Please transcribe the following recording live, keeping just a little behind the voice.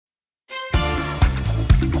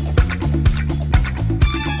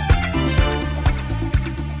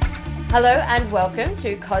Hello and welcome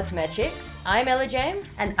to Cosmetrics. I'm Ella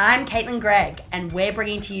James. And I'm Caitlin Gregg, and we're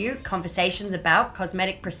bringing to you conversations about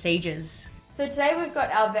cosmetic procedures. So today we've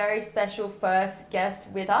got our very special first guest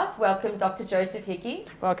with us. Welcome, Dr. Joseph Hickey.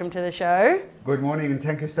 Welcome to the show. Good morning, and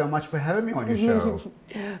thank you so much for having me on your show.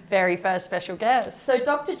 Very first special guest. So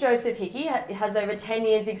Dr. Joseph Hickey has over 10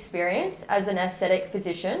 years experience as an aesthetic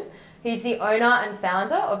physician. He's the owner and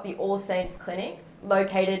founder of the All Saints Clinics,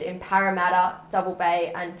 located in Parramatta, Double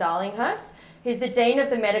Bay and Darlinghurst. He's the Dean of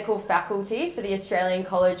the Medical Faculty for the Australian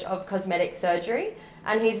College of Cosmetic Surgery,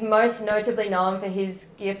 and he's most notably known for his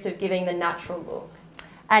gift of giving the natural look.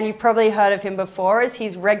 And you've probably heard of him before, as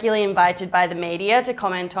he's regularly invited by the media to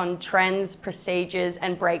comment on trends, procedures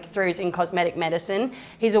and breakthroughs in cosmetic medicine.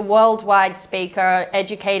 He's a worldwide speaker,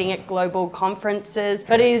 educating at global conferences,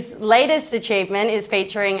 but his latest achievement is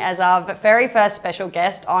featuring as our very first special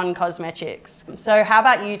guest on Cosmetrics. So how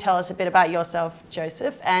about you tell us a bit about yourself,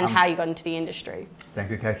 Joseph, and how you got into the industry? Thank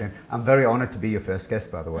you, Caitlin. I'm very honoured to be your first guest,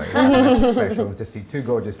 by the way. It's special to see two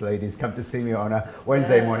gorgeous ladies come to see me on a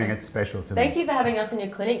Wednesday morning. It's special to me. Thank you for having us in your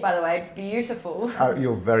clinic, by the way. It's beautiful.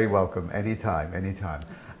 You're very welcome. Anytime, anytime.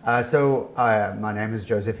 My name is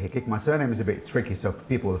Joseph Hickey. My surname is a bit tricky, so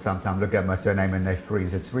people sometimes look at my surname and they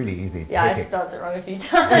freeze. It's really easy. It's yeah, Hickey. I spelled it wrong a few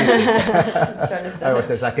times. I always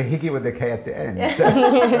say it's like a hickey with a K at the end. Yeah. So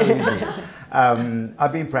it's so easy.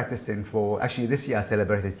 I've been practicing for, actually this year I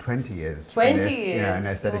celebrated 20 years. 20 years? Yeah, in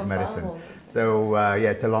aesthetic medicine. So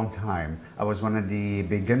it's a long time. I was one of the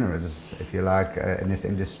beginners, if you like, in this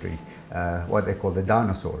industry. What they call the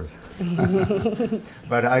dinosaurs.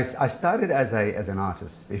 But I started as an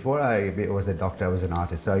artist. Before I was a doctor, I was an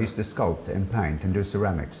artist. So I used to sculpt and paint and do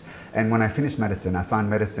ceramics. And when I finished medicine, I found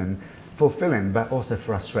medicine fulfilling but also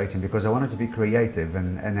frustrating because I wanted to be creative,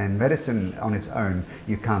 and in medicine on its own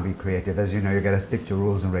you can't be creative. As you know, you got to stick to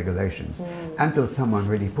rules and regulations. Until someone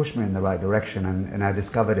really pushed me in the right direction, and I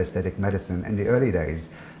discovered aesthetic medicine in the early days.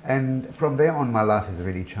 And from there on, my life has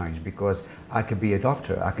really changed because I could be a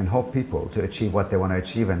doctor. I can help people to achieve what they want to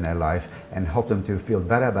achieve in their life and help them to feel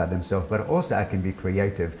better about themselves. But also I can be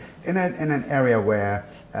creative in an area where,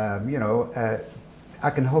 I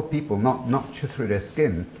can help people not through their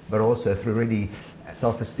skin, but also through really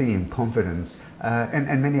self-esteem, confidence,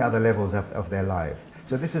 and many other levels of their life.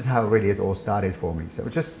 So this is how really it all started for me. So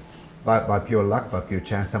just by pure luck, by pure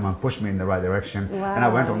chance, someone pushed me in the right direction. Wow. And I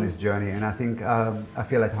went on this journey, and I think I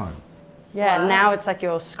feel at home. Yeah, wow. Now it's like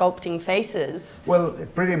you're sculpting faces. Well,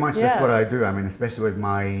 pretty much that's what I do. I mean, especially with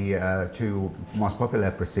my two most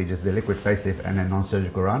popular procedures, the liquid facelift and the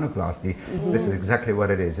non-surgical rhinoplasty. This is exactly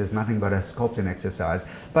what it is. It's nothing but a sculpting exercise.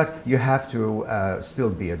 But you have to still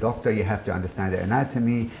be a doctor. You have to understand the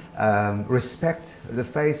anatomy, respect the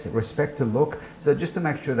face, respect the look. So just to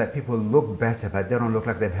make sure that people look better, but they don't look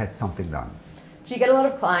like they've had something done. Do you get a lot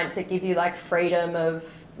of clients that give you like freedom of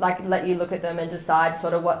let you look at them and decide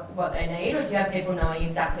sort of what they need, or do you have people knowing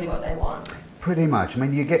exactly what they want? Pretty much. I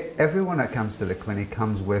mean, you get everyone that comes to the clinic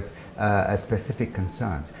comes with specific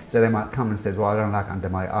concerns. So they might come and say, well, I don't like under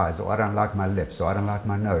my eyes, or I don't like my lips, or I don't like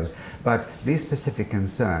my nose. But these specific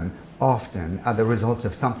concerns often are the result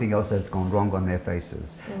of something else that's gone wrong on their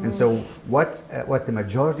faces. And so what the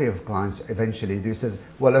majority of clients eventually do says,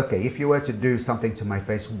 well, okay, if you were to do something to my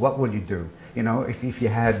face, what will you do? You know, if you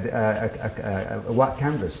had a white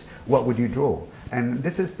canvas, what would you draw? And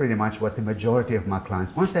this is pretty much what the majority of my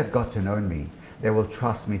clients, once they've got to know me, they will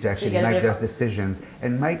trust me to actually make those decisions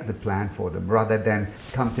and make the plan for them, rather than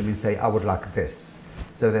come to me and say, I would like this.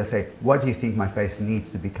 So they'll say, what do you think my face needs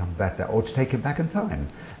to become better, or to take it back in time?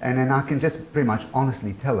 And then I can just pretty much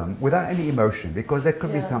honestly tell them without any emotion, because there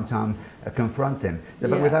could be sometimes confronting. So,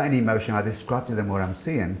 but without any emotion, I describe to them what I'm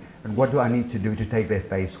seeing and what do I need to do to take their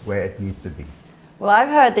face where it needs to be. Well, I've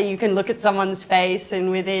heard that you can look at someone's face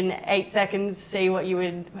and within 8 seconds see what you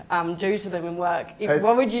would do to them in work.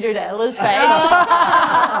 What would you do to Ella's face?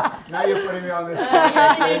 Now you're putting me on this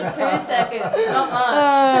spot. You only need 2 seconds,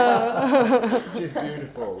 not much. She's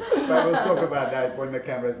beautiful. But we'll talk about that when the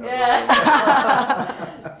camera's not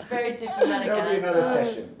rolling. It's very diplomatic. There'll be another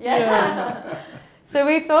session. Yeah. So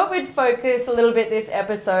we thought we'd focus a little bit this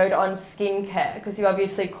episode on skincare, because you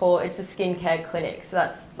obviously call it's a skincare clinic, so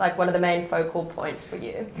that's like one of the main focal points for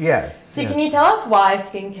you. Yes. So can you tell us why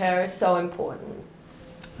skincare is so important?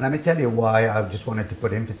 Let me tell you why I just wanted to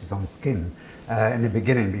put emphasis on skin in the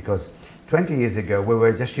beginning, because 20 years ago we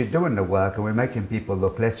were just doing the work and we're making people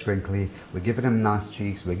look less wrinkly, we're giving them nice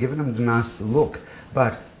cheeks, we're giving them the nice look,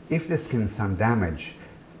 but if the skin's some damage,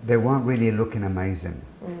 they weren't really looking amazing.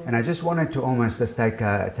 And I just wanted to almost just take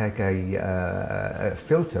a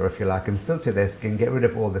filter, if you like, and filter their skin, get rid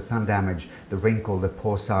of all the sun damage, the wrinkle, the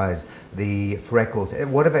pore size, the freckles,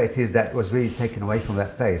 whatever it is that was really taken away from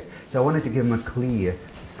that face. So I wanted to give them a clear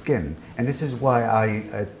skin. And this is why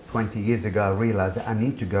I, 20 years ago, I realized that I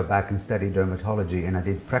need to go back and study dermatology, and I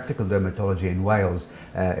did practical dermatology in Wales,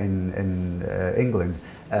 in England,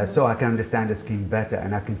 so I can understand the skin better,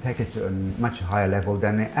 and I can take it to a much higher level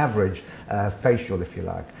than the average facial, if you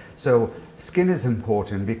like. So skin is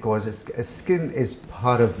important because skin is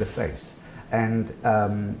part of the face. And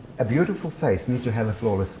a beautiful face needs to have a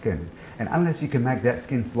flawless skin. And unless you can make that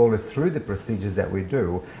skin flawless through the procedures that we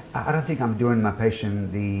do, I don't think I'm doing my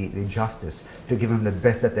patient the justice to give them the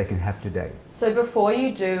best that they can have today. So before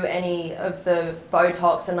you do any of the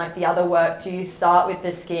Botox and like the other work, do you start with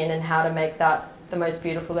the skin and how to make that the most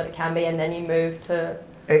beautiful that it can be, and then you move to...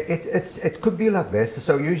 It could be like this.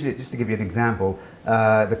 So usually, just to give you an example,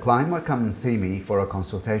 the client might come and see me for a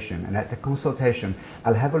consultation, and at the consultation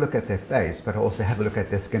I'll have a look at their face but also have a look at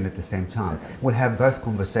their skin at the same time. We'll have both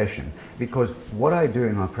conversation, because what I do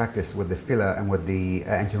in my practice with the filler and with the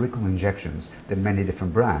anti-wrinkle injections, the many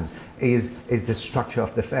different brands, is the structure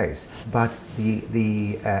of the face, but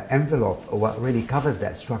the envelope, or what really covers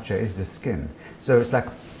that structure, is the skin. So it's like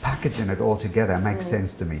packaging it all together makes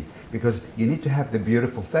sense to me, because you need to have the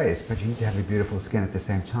beautiful face, but you need to have the beautiful skin at the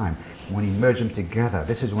same time. When you merge them together,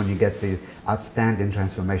 this is when you get the outstanding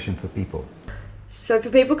transformation for people. So for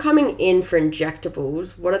people coming in for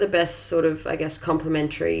injectables, what are the best sort of, I guess,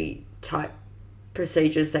 complementary type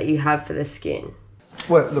procedures that you have for the skin?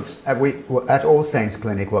 Well, look, at All Saints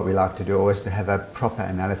Clinic, what we like to do is to have a proper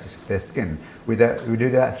analysis of their skin. We do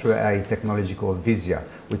that through a technology called Visio.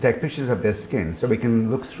 We take pictures of their skin so we can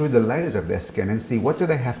look through the layers of their skin and see what do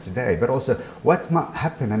they have today, but also what might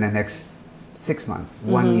happen in the next 6 months,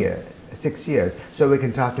 1 year, 6 years, so we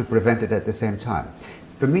can try to prevent it at the same time.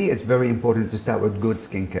 For me, it's very important to start with good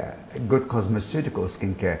skincare, good cosmeceutical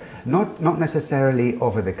skincare, not necessarily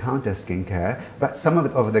over-the-counter skincare, but some of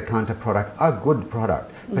it over-the-counter product are good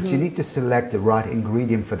product, but you need to select the right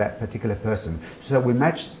ingredient for that particular person. So we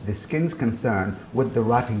match the skin's concern with the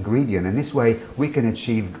right ingredient, and this way we can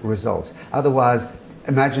achieve results. Otherwise,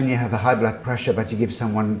 imagine you have a high blood pressure, but you give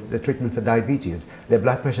someone the treatment for diabetes. Their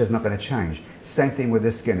blood pressure is not going to change. Same thing with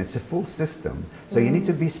the skin. It's a full system. So you need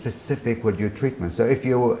to be specific with your treatment. So if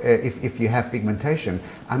you have pigmentation,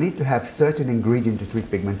 I need to have certain ingredient to treat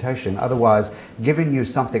pigmentation. Otherwise, giving you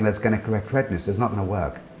something that's going to correct redness is not going to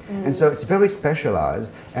work. And so it's very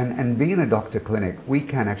specialized, and being a doctor clinic, we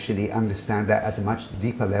can actually understand that at a much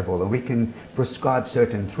deeper level, and we can prescribe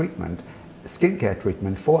certain treatment, skincare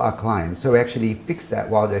treatment for our clients, so we actually fix that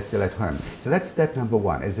while they're still at home. So that's step number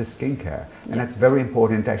one, is the skincare. And that's very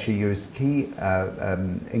important to actually use key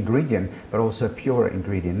ingredient, but also pure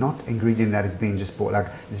ingredient, not ingredient that is being just bought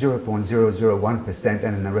like 0.001%, and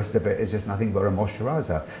then the rest of it is just nothing but a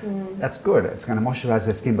moisturizer. That's good, it's going to moisturize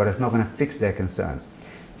their skin, but it's not going to fix their concerns.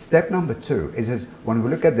 Step number two is when we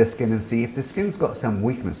look at the skin and see if the skin's got some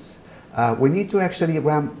weakness, we need to actually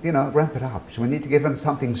ramp it up. So we need to give them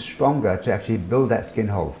something stronger to actually build that skin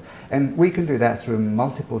health. And we can do that through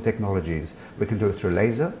multiple technologies. We can do it through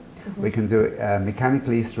laser. We can do it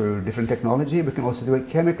mechanically through different technology. We can also do it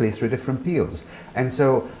chemically through different peels. And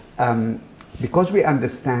so because we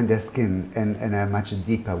understand their skin in a much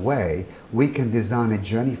deeper way, we can design a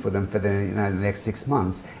journey for them for the next 6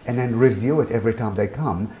 months, and then review it every time they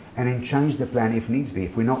come, and then change the plan if needs be.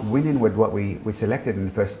 If we're not winning with what we selected in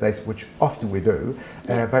the first place, which often we do,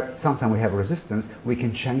 but sometimes we have resistance, we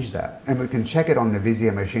can change that. And we can check it on the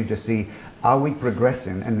Visio machine to see, are we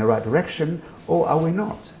progressing in the right direction, or are we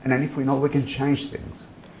not? And then if we're not, we can change things.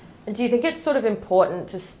 And do you think it's sort of important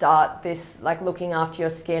to start this, like looking after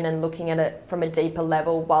your skin and looking at it from a deeper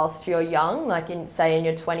level whilst you're young, like say in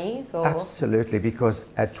your 20s? Or? Absolutely, because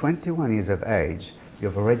at 21 years of age,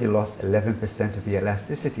 you've already lost 11% of your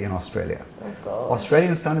elasticity in Australia. Oh God.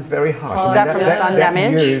 Australian sun is very harsh. Is that from the sun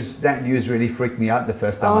damage? That news really freaked me out the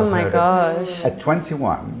first time I've heard it. Oh my gosh. At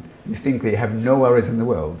 21, you think that you have no worries in the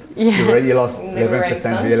world. You've already lost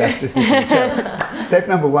 11% of your elasticity. So, step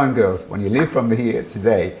number one, girls, when you live from here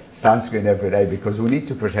today, sunscreen every day, because we need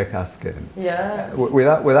to protect our skin. Yeah.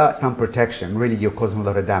 Without sun protection, really you're causing a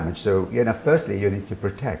lot of damage. So, firstly, you need to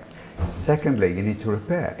protect. Secondly, you need to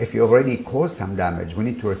repair. If you already caused some damage, we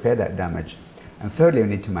need to repair that damage. And thirdly, we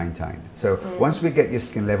need to maintain. So once we get your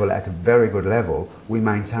skin level at a very good level, we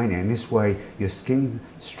maintain it. And this way, your skin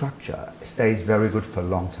structure stays very good for a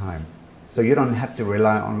long time. So you don't have to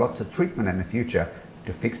rely on lots of treatment in the future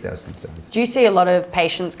to fix those concerns. Do you see a lot of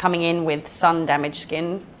patients coming in with sun damaged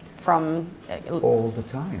skin from all the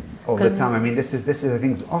time. I mean, this is the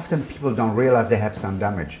things. Often people don't realize they have sun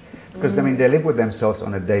damage because I mean they live with themselves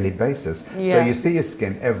on a daily basis. So you see your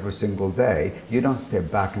skin every single day. You don't step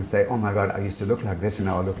back and say, "Oh my God, I used to look like this and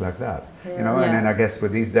now I look like that." You know. And then I guess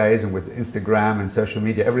with these days and with Instagram and social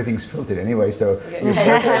media, everything's filtered anyway. So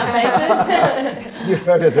your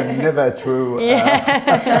photos are never true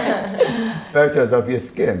photos of your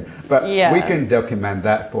skin. But we can document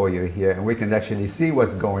that for you here, and we can actually see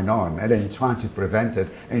what's going on, and then try to prevent it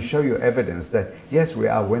and show you evidence that yes, we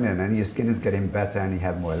are winning, and your skin is getting better, and you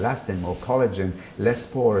have more elastin, more collagen, less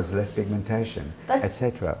pores, less pigmentation,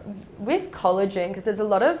 etc. With collagen, because there's a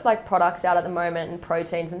lot of like products out at the moment and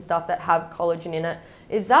proteins and stuff that have collagen in it.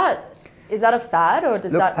 Is that a fad, or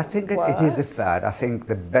does that I think work? it is a fad. I think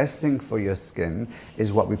the best thing for your skin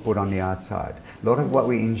is what we put on the outside. A lot of what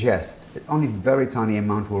we ingest, only very tiny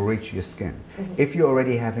amount will reach your skin. If you're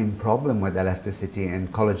already having problem with elasticity and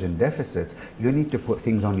collagen deficit, you need to put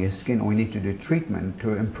things on your skin, or you need to do treatment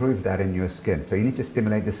to improve that in your skin. So you need to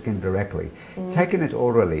stimulate the skin directly. Taking it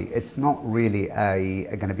orally, it's not really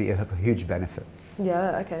going to be a huge benefit.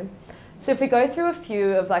 Yeah, okay. So if we go through a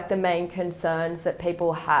few of like the main concerns that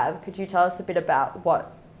people have, could you tell us a bit about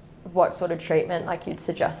what sort of treatment like you'd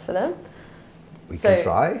suggest for them? We can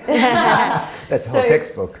try. That's a whole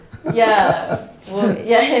textbook. Yeah. Well,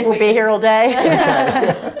 yeah. We'll be here all day.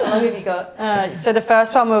 How long have you got? So the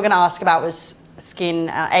first one we were going to ask about was skin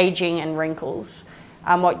aging and wrinkles.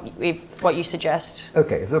 What you suggest?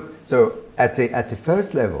 Okay, look. So at the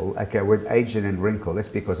first level, okay, with aging and wrinkle, it's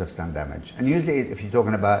because of sun damage. And usually, if you're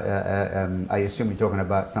talking about, I assume you're talking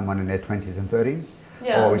about someone in their 20s and 30s.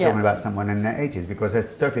 Yeah. Or we're talking about someone in their 80s, because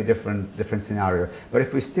it's totally different scenario. But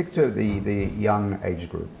if we stick to the young age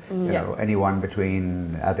group, you know, anyone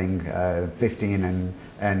between I think 15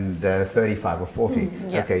 and 35 or 40.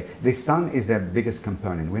 Okay, the sun is the biggest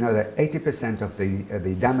component. We know that 80% of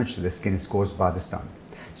the damage to the skin is caused by the sun.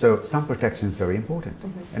 So sun protection is very important,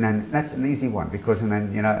 and then that's an easy one, because and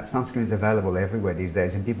then you know sunscreen is available everywhere these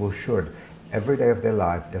days, and people should. Every day of their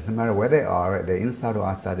life, doesn't matter where they are, they're inside or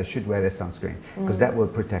outside, they should wear their sunscreen, because that will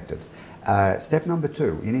protect it. Step number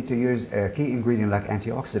 2, you need to use a key ingredient like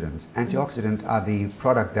antioxidants. Antioxidants are the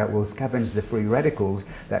product that will scavenge the free radicals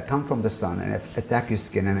that come from the sun and attack your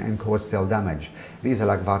skin and cause cell damage. These are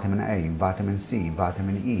like vitamin A, vitamin C,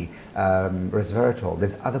 vitamin E, resveratrol.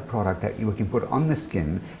 There's other product that you can put on the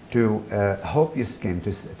skin to help your skin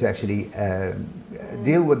to actually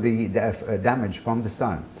deal with the damage from the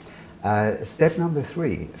sun. Step number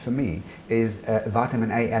 3 for me is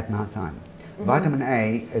vitamin A at night time. Vitamin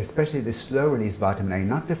A, especially the slow-release vitamin A,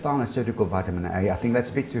 not the pharmaceutical vitamin A. I think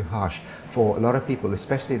that's a bit too harsh for a lot of people,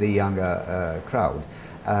 especially the younger crowd.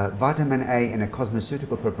 Vitamin A in a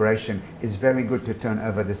cosmeceutical preparation is very good to turn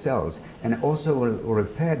over the cells, and it also will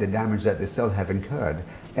repair the damage that the cell have incurred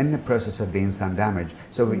in the process of being sun damaged.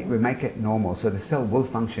 So we make it normal, so the cell will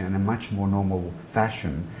function in a much more normal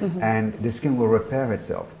fashion, and the skin will repair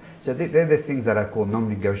itself. So they're the things that I call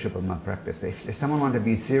non-negotiable in my practice. If someone wants to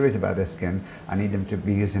be serious about their skin, I need them to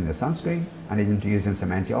be using the sunscreen, I need them to use some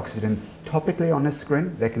antioxidant topically on the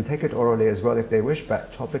skin. They can take it orally as well if they wish,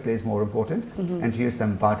 but topically is more important, and to use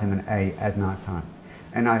some vitamin A at night time.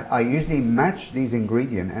 And I usually match these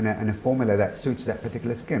ingredients in a formula that suits that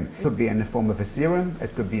particular skin. It could be in the form of a serum,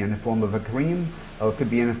 it could be in the form of a cream, or it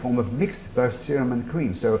could be in the form of mix, both serum and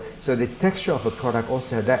cream. So the texture of a product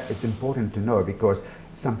also, that it's important to know, because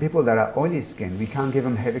some people that are oily skin, we can't give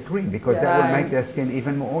them heavy cream, because that will make their skin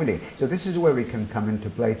even more oily. So this is where we can come into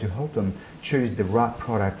play to help them choose the right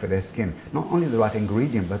product for their skin. Not only the right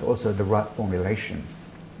ingredient, but also the right formulation.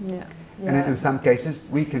 Yeah. And in some cases,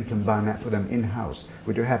 we can combine that for them in-house.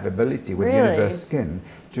 We do have ability with Universe Skin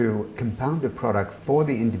to compound a product for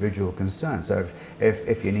the individual concern. So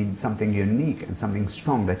if you need something unique and something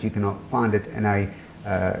strong that you cannot find it in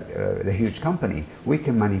a huge company, we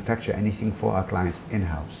can manufacture anything for our clients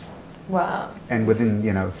in-house. Wow. And within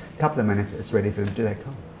a couple of minutes, it's ready for them to take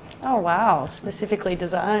home. Oh wow, specifically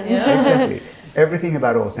designed. Yeah. Exactly. Everything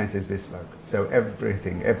about All Saints is bespoke. So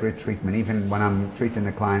everything, every treatment, even when I'm treating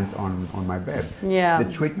the clients on my bed, the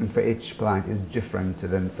treatment for each client is different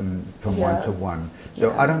from one to one.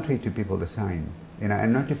 So I don't treat two people the same,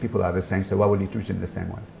 and not two people are the same, so why would you treat them the same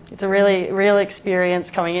way? It's a really real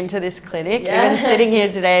experience coming into this clinic. Even sitting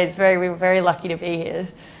here today, we're very lucky to be here.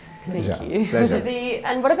 Pleasure. Thank you. So Pleasure.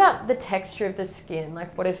 and what about the texture of the skin?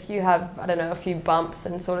 Like, what if you have, I don't know, a few bumps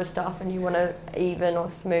and sort of stuff, and you want to even or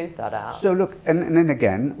smooth that out? So look, and then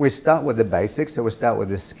again, we start with the basics. So we start with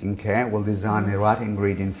the skincare. We'll design the right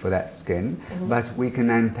ingredient for that skin, but we can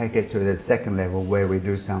then take it to the second level where we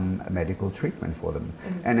do some medical treatment for them.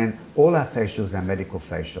 And then all our facials are medical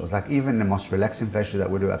facials. Like even the most relaxing facial that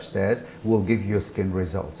we do upstairs will give you skin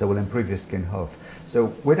results. So will improve your skin health.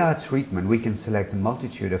 So with our treatment, we can select a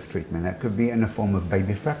multitude of treatment. That could be in the form of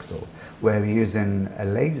baby Fraxel, where we're using a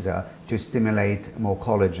laser to stimulate more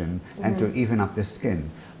collagen and to even up the skin.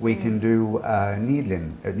 We can do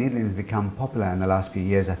needling. Needling has become popular in the last few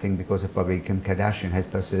years, I think, because of probably Kim Kardashian has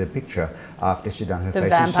posted a picture after she'd done her The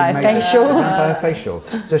face. and she vampire made facial. the vampire facial.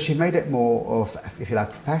 So she made it more of, if you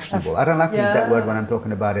like, fashionable. I don't like to use that word when I'm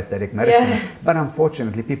talking about aesthetic medicine, but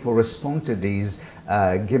unfortunately people respond to these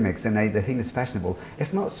gimmicks and they think it's fashionable.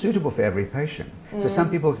 It's not suitable for every patient. So some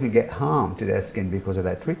people can get harm to their skin because of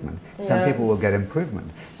that treatment. Some people will get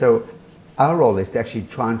improvement. So our role is to actually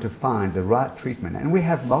trying to find the right treatment, and we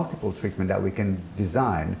have multiple treatment that we can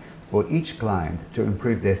design for each client to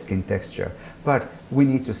improve their skin texture. But we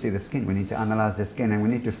need to see the skin, we need to analyze the skin, and we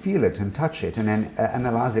need to feel it and touch it, and then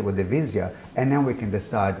analyze it with the Visia, and then we can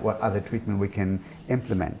decide what other treatment we can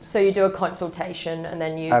implement. So you do a consultation and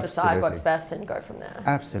then you decide what's best and go from there.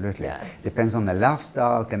 Absolutely. Yeah. Depends on the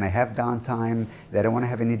lifestyle. Can they have downtime? They don't want to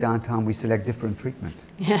have any downtime. We select different treatment.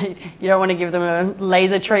 Yeah, you don't want to give them a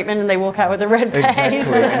laser treatment and they walk out with a red face. Exactly.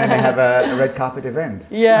 And then they have a red carpet event.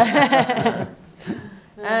 Yeah.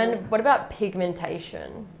 And what about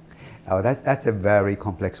pigmentation? Oh, that's a very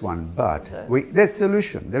complex one, but there's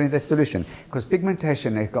solution. I mean, there's solution, because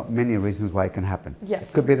pigmentation has got many reasons why it can happen. Yeah.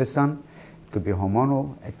 It could be the sun, it could be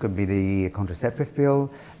hormonal, it could be the contraceptive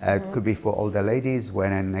pill, it could be for older ladies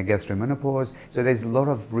when they go through menopause. So there's a lot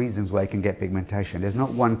of reasons why you can get pigmentation. There's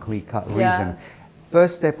not one clear-cut reason.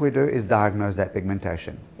 First step we do is diagnose that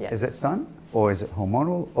pigmentation. Yeah. Is it sun? Or is it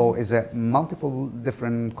hormonal, or is it multiple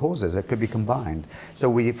different causes? It could be combined. So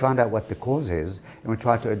we find out what the cause is, and we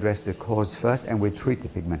try to address the cause first, and we treat the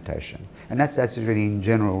pigmentation. And that's really in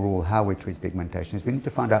general rule how we treat pigmentation, is we need to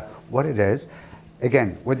find out what it is.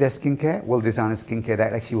 Again, with their skincare, we'll design a skincare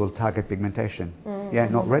that actually will target pigmentation,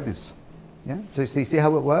 not redness. Yeah. So you see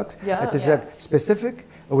how it works? Yeah. It's just like specific,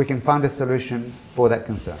 or we can find a solution for that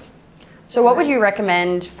concern. So what would you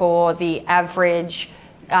recommend for the average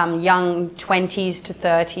young 20s to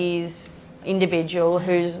 30s individual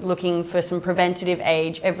who's looking for some preventative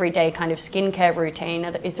age, everyday kind of skincare routine?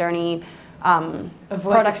 Is there any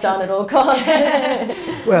Avoid the sun at all costs.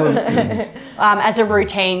 Well, as a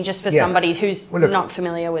routine, just for Yes. somebody who's Well, look, not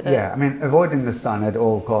familiar with it? yeah, I mean, avoiding the sun at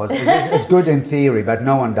all costs is good in theory, but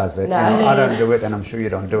no one does it. No. You know, I don't do it, and I'm sure you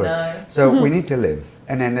don't do No. it. So we need to live,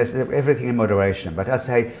 and then there's everything in moderation. But I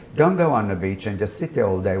say, don't go on the beach and just sit there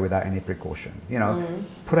all day without any precaution. You know,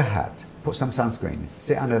 put a hat, put some sunscreen,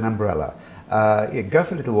 sit under an umbrella. Go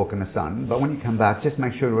for a little walk in the sun, but when you come back, just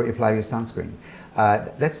make sure you apply your sunscreen.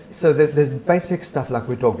 The basic stuff like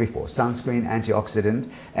we talked before: sunscreen, antioxidant,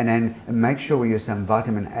 and then make sure we use some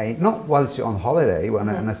vitamin A. Not whilst you're on holiday, on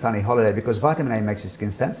a sunny holiday, because vitamin A makes your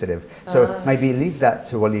skin sensitive. So maybe leave that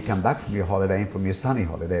to when you come back from your holiday, and from your sunny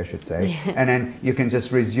holiday, I should say, and then you can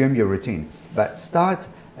just resume your routine. But start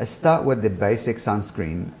with the basic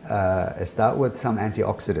sunscreen, start with some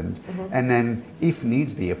antioxidant, and then if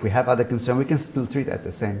needs be, if we have other concern, we can still treat at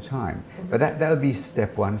the same time. But that'll be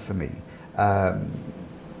step one for me.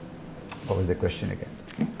 What was the question again?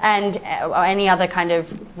 And any other kind of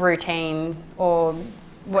routine or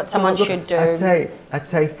what someone Look, should do? I'd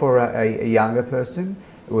say for a younger person,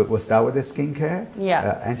 we'll start with the skincare,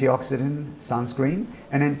 antioxidant, sunscreen,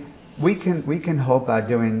 and then we can help by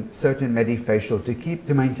doing certain medifacial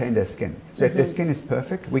to maintain their skin. So if their skin is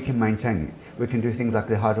perfect, we can maintain it. We can do things like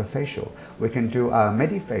the hydrofacial. We can do a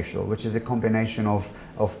medifacial, which is a combination of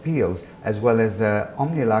peels, as well as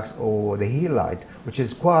Omnilux or the Heal Light, which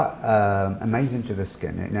is quite amazing to the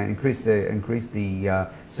skin. You know, increase the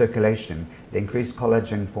circulation, increase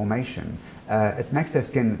collagen formation. It makes their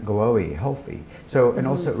skin glowy, healthy. So, and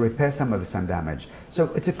also repair some of the sun damage.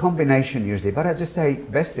 So it's a combination usually, but I just say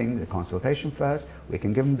best thing, the consultation first. We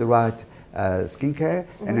can give them the right skincare,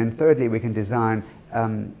 and then thirdly, we can design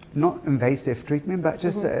not invasive treatment, but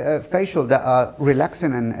just facial that are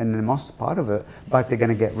relaxing and the most part of it, but they're going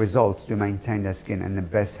to get results to maintain their skin in the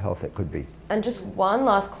best health it could be. And just one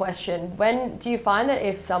last question. When do you find that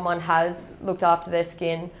if someone has looked after their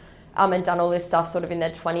skin and done all this stuff sort of in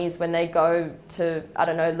their 20s, when they go to, I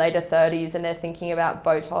don't know, later 30s and they're thinking about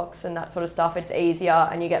Botox and that sort of stuff, it's easier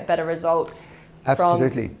and you get better results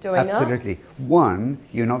Absolutely, from doing absolutely. One,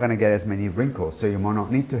 you're not going to get as many wrinkles, so you might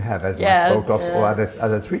not need to have as Yeah. much Botox or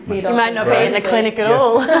other treatment. You might not be in the clinic at Yes.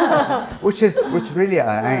 all. Which really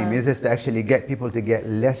our aim is to actually get people to get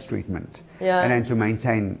less treatment Yeah. and then to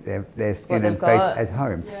maintain their skin What and they've face got. at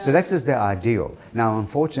home. So this is the ideal. Now,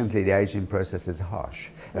 unfortunately, the aging process is harsh.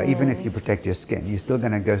 Even if you protect your skin, you're still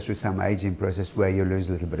going to go through some aging process where you lose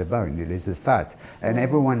a little bit of bone, you lose the fat, and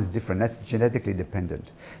everyone's different. That's genetically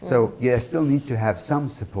dependent. So you still need to have some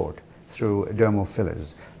support through dermal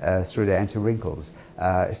fillers, through the anti-wrinkles.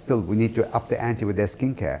 Still, we need to up the ante with their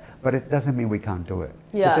skincare, but it doesn't mean we can't do it.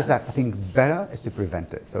 So Yeah. it's just that I think better is to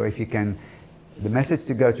prevent it. So if you can, the message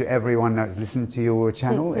to go to everyone that's listening to your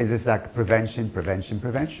channel is just like prevention, prevention,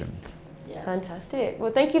 prevention. Fantastic.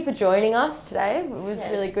 Well, thank you for joining us today. It was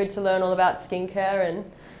really good to learn all about skincare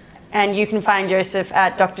And you can find Joseph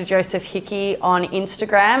at Dr. Joseph Hickey on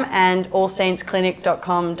Instagram and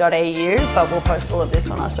allsaintsclinic.com.au, but we'll post all of this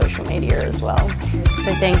on our social media as well.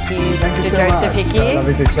 So thank you, Dr. So Joseph much. Hickey. So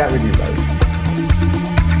lovely to chat with you both.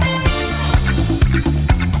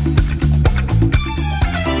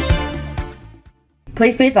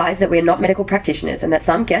 Please be advised that we are not medical practitioners and that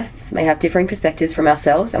some guests may have differing perspectives from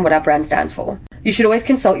ourselves and what our brand stands for. You should always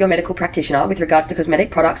consult your medical practitioner with regards to cosmetic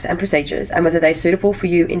products and procedures and whether they are suitable for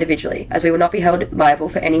you individually, as we will not be held liable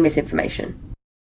for any misinformation.